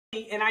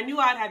and I knew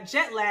I'd have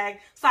jet lag,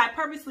 so I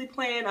purposely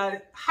planned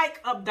a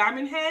hike up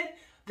Diamond Head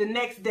the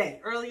next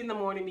day, early in the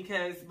morning,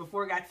 because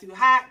before it got too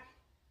hot,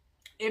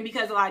 and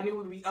because I knew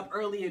we'd be up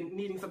early and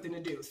needing something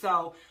to do.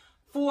 So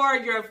for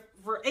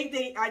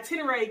 8-day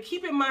itinerary,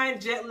 keep in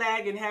mind jet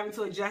lag and having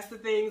to adjust to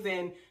things,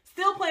 and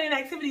still planning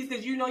activities,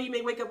 because you know you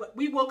may wake up.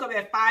 We woke up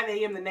at 5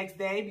 a.m. the next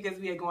day because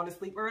we had gone to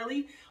sleep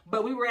early,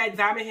 but we were at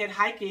Diamond Head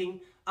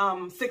hiking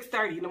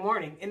 6:30 in the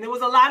morning, and there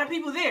was a lot of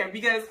people there,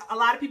 because a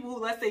lot of people who,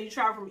 let's say you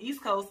travel from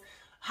East Coast,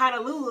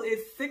 Honolulu is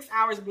 6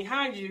 hours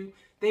behind you.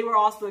 They were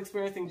also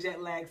experiencing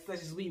jet lag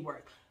such as we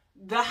were.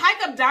 The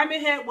hike up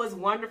Diamond Head was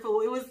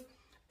wonderful.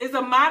 It's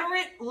a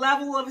moderate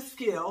level of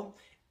skill,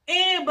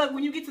 but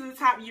when you get to the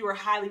top, you are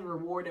highly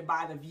rewarded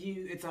by the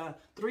view. It's a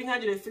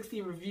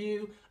 360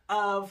 view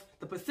of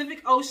the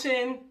Pacific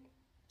Ocean,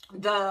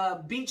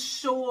 the beach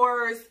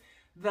shores,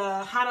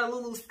 the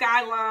Honolulu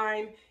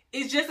skyline.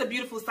 It's just a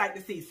beautiful sight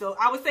to see. So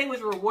I would say it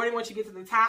was rewarding once you get to the top.